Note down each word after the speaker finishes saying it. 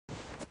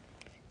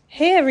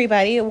Hey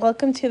everybody,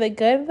 welcome to The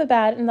Good, the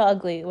Bad, and the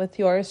Ugly with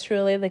yours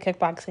truly, the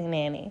Kickboxing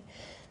Nanny.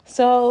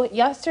 So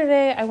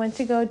yesterday I went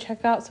to go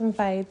check out some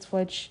fights,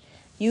 which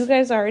you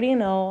guys already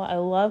know. I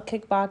love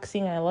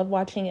kickboxing, I love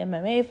watching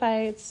MMA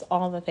fights,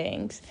 all the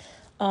things.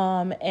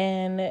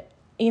 Watching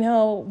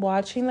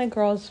the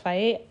girls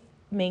fight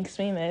makes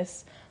me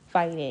miss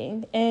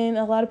fighting. And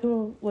a lot of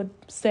people would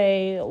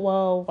say,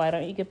 well, why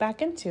don't you get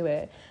back into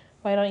it?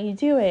 Why don't you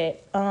do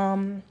it?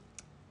 I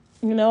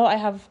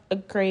have a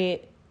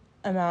great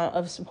amount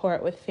of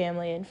support with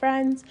family and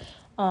friends,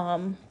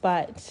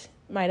 but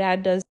my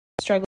dad does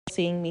struggle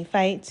seeing me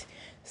fight.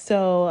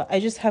 So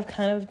I just have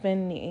kind of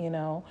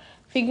been,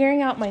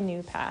 figuring out my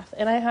new path.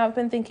 And I have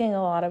been thinking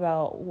a lot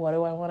about what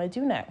do I want to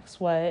do next?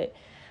 Where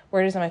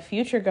does my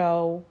future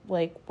go?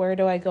 Like, where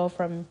do I go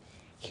from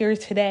here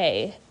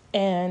today?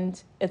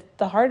 And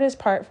the hardest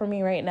part for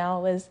me right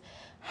now is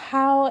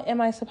how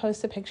am I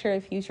supposed to picture a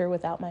future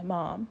without my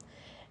mom?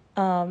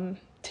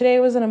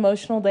 Today was an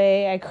emotional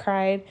day. I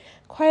cried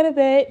quite a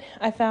bit.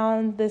 I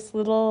found this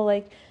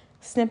little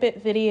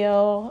snippet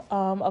video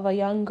of a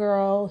young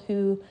girl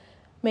who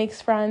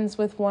makes friends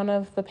with one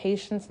of the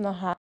patients in the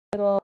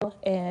hospital,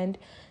 and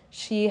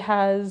she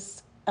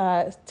has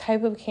a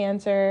type of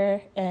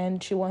cancer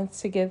and she wants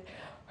to give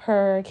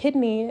her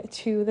kidney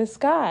to this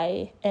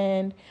guy,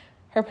 and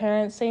her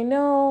parents say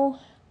no.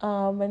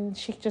 And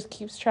she just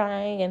keeps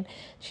trying, and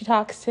she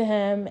talks to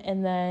him,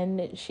 and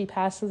then she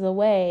passes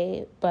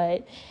away.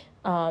 But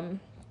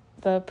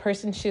the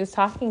person she was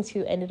talking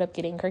to ended up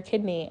getting her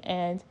kidney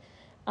and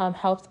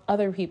helped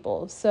other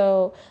people.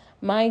 So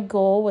my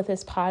goal with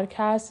this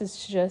podcast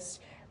is to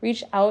just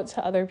reach out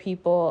to other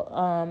people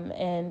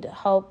and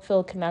help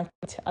feel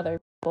connected to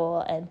other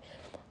people and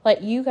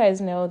let you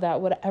guys know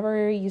that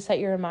whatever you set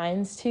your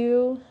minds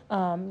to,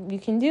 you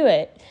can do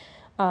it.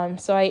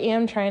 So I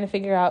am trying to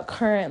figure out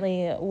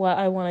currently what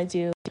I want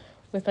to do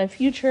with my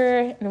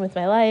future and with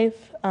my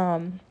life.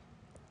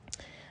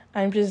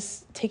 I'm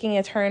just taking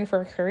a turn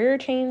for career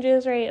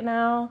changes right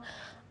now,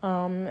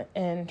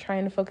 and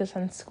trying to focus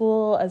on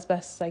school as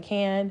best as I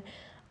can.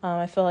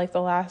 I feel like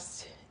the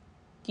last,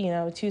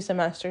 2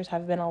 semesters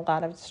have been a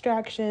lot of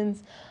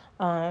distractions.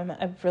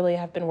 I really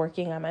have been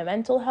working on my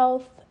mental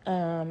health,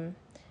 and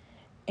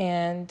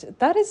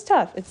that is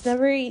tough. It's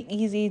never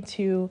easy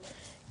to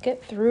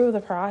get through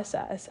the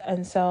process.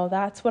 And so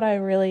that's what I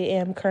really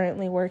am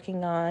currently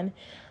working on.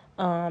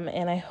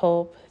 And I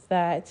hope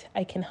that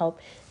I can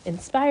help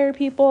inspire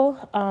people.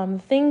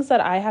 Things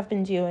that I have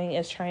been doing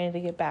is trying to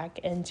get back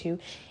into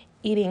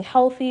eating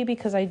healthy,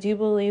 because I do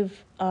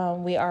believe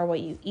we are what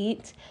you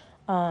eat.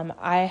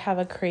 I have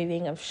a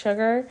craving of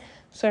sugar,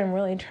 so I'm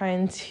really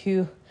trying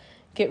to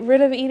get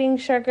rid of eating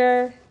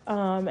sugar.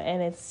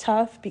 And it's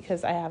tough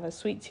because I have a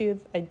sweet tooth.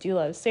 I do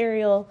love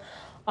cereal,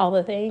 all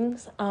the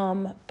things.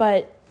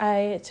 But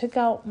I took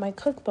out my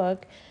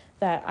cookbook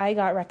that I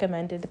got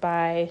recommended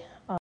by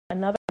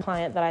another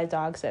client that I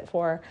dog sit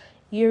for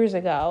years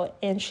ago.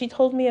 And she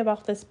told me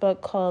about this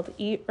book called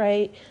Eat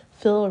Right,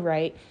 Feel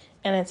Right.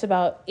 And it's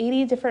about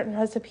 80 different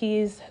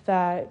recipes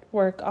that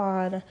work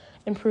on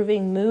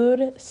improving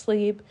mood,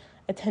 sleep,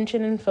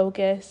 attention, and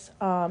focus.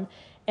 And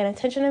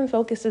attention and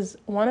focus is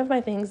one of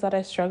my things that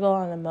I struggle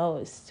on the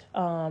most.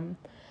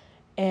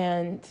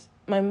 And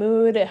my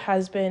mood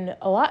has been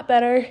a lot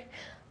better.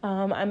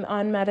 I'm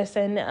on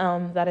medicine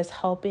that is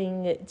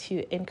helping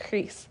to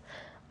increase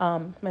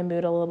my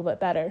mood a little bit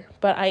better.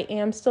 But I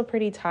am still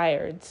pretty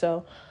tired.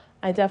 So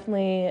I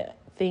definitely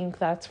think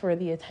that's where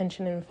the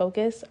attention and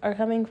focus are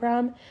coming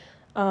from.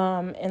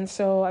 And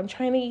so I'm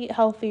trying to eat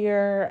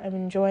healthier.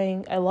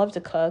 I love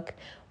to cook,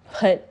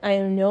 but I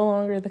am no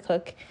longer the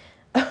cook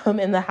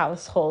in the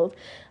household.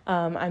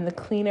 I'm the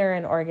cleaner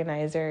and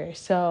organizer.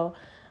 So,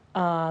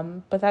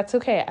 but that's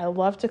okay. I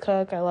love to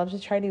cook. I love to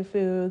try new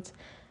foods.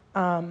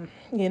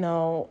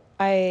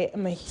 I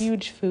am a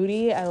huge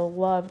foodie. I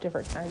love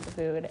different kinds of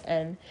food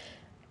and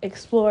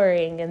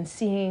exploring and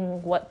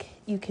seeing what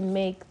you can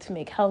make to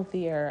make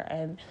healthier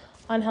and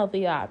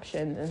unhealthy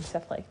options and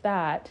stuff like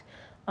that.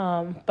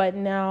 But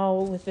now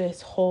with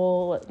this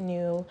whole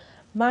new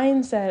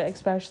mindset,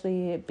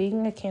 especially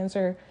being a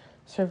cancer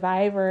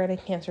survivor and a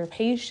cancer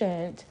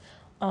patient,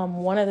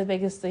 one of the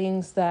biggest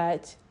things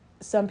that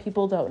some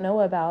people don't know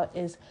about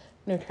is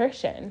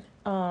nutrition.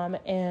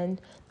 And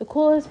the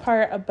coolest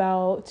part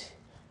about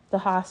the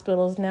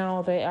hospitals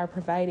now, they are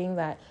providing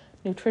that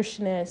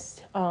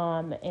nutritionist,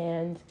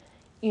 and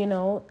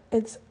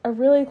it's a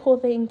really cool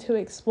thing to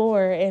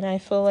explore. And I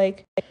feel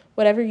like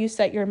whatever you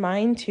set your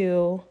mind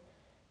to,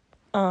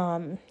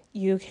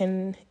 you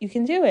can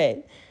do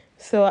it.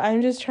 So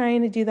I'm just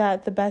trying to do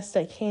that the best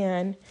I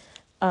can,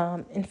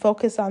 and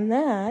focus on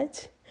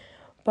that.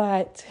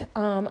 But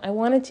I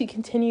wanted to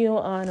continue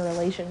on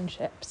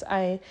relationships.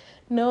 I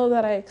know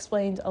that I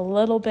explained a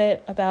little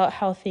bit about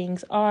how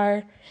things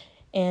are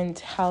and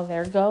how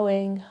they're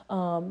going.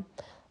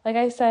 Like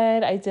I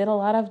said, I did a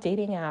lot of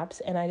dating apps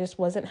and I just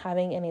wasn't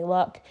having any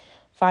luck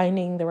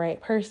finding the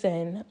right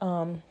person.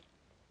 I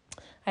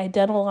had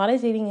done a lot of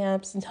dating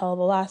apps until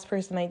the last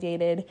person I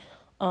dated,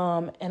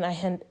 and I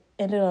had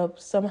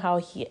somehow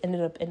he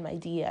ended up in my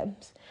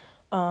DMs.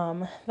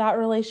 That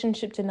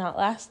relationship did not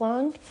last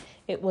long.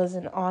 It was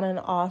an on and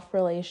off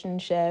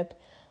relationship,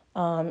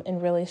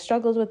 and really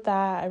struggled with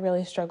that. I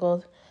really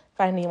struggled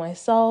finding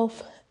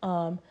myself,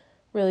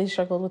 really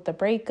struggled with the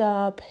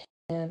breakup,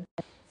 and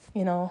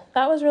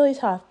that was really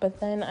tough. But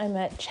then I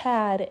met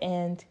Chad,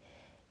 and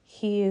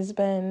he's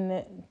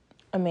been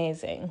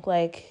amazing.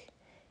 Like,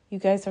 you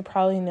guys have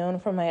probably known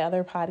from my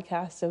other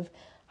podcasts of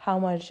how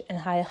much and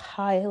how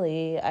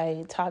highly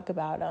I talk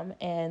about him,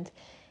 and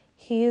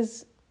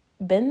he's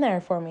been there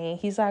for me.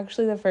 He's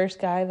actually the first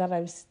guy that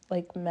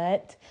I've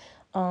met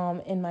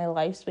in my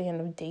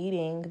lifespan of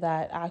dating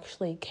that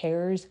actually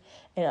cares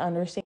and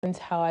understands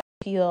how I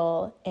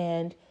feel,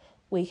 and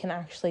we can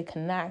actually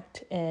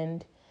connect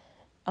and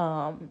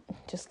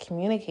just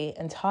communicate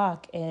and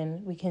talk,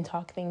 and we can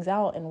talk things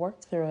out and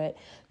work through it,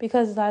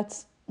 because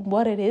that's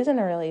what it is in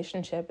a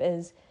relationship,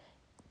 is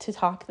to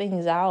talk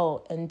things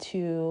out and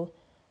to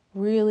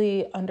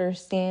really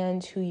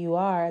understand who you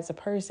are as a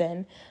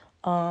person.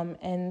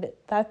 And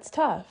that's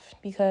tough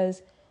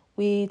because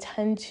we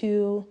tend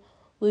to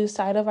lose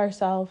sight of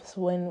ourselves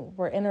when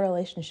we're in a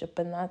relationship,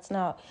 and that's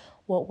not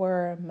what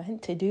we're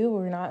meant to do.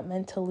 We're not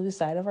meant to lose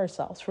sight of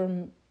ourselves.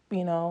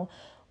 We're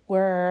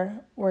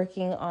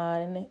working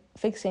on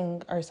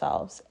fixing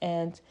ourselves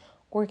and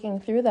working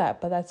through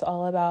that, but that's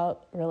all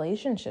about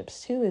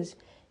relationships too, is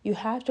you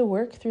have to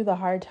work through the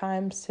hard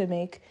times to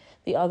make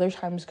the other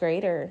times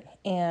greater.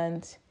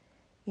 And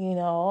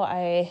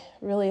I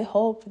really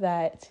hope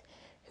that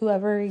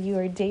whoever you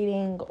are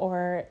dating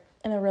or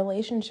in a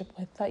relationship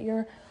with, that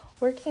you're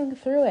working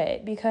through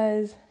it,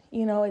 because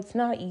it's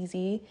not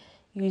easy.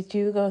 You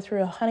do go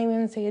through a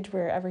honeymoon stage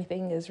where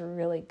everything is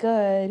really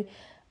good,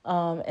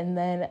 and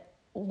then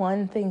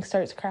one thing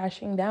starts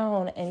crashing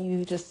down and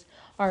you just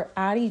are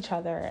at each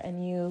other,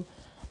 and you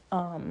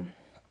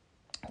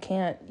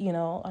can't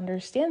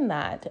understand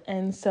that.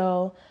 And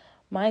so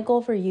my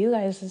goal for you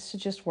guys is to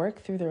just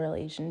work through the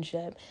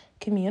relationship,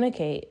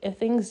 communicate. If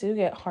things do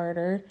get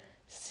harder,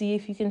 see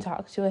if you can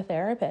talk to a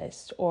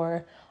therapist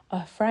or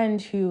a friend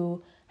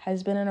who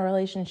has been in a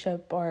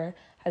relationship or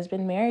has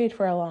been married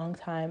for a long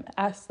time.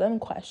 Ask them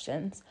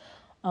questions.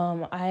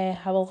 I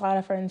have a lot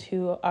of friends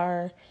who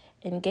are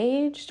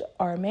engaged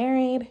or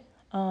married,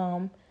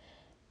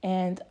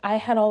 and I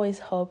had always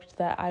hoped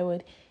that I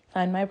would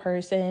find my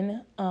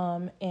person,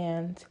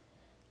 and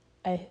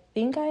I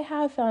think I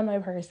have found my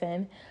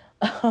person,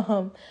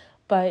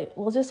 but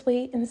we'll just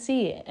wait and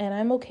see, and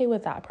I'm okay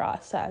with that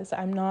process.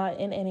 I'm not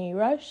in any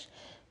rush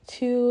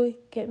to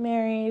get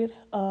married.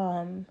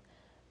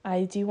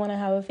 I do want to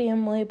have a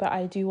family, but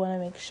I do want to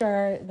make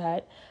sure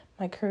that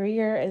my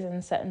career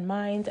isn't set in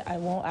mind. I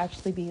won't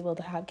actually be able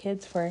to have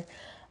kids for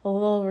a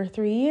little over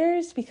 3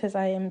 years because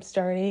I am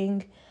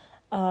starting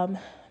an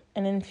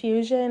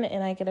infusion,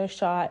 and I get a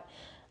shot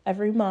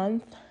every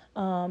month,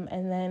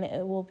 and then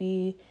it will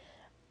be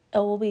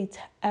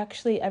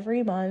actually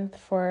every month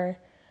for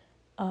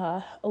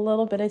a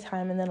little bit of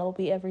time, and then it'll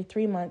be every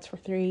 3 months for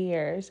 3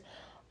 years.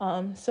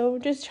 So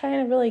just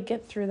trying to really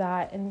get through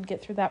that and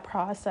get through that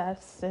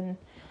process. And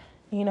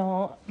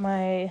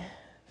my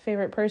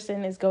favorite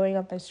person is going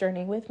on this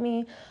journey with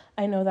me.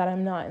 I know that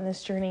I'm not in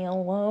this journey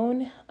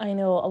alone. I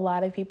know a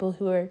lot of people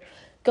who are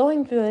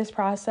going through this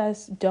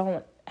process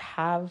don't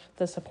have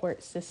the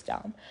support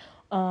system.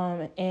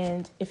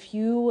 And if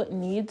you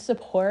need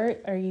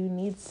support or you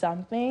need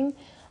something,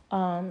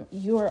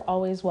 you are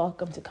always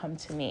welcome to come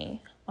to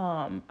me.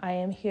 I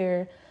am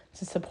here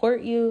to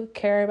support you,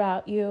 care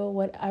about you,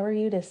 whatever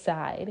you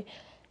decide.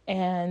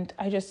 And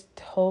I just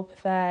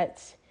hope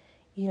that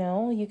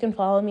you can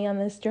follow me on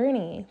this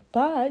journey,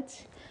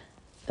 but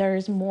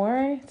there's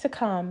more to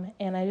come.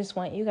 And I just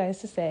want you guys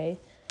to say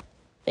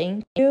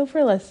thank you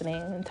for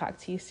listening, and talk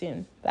to you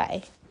soon.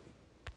 Bye.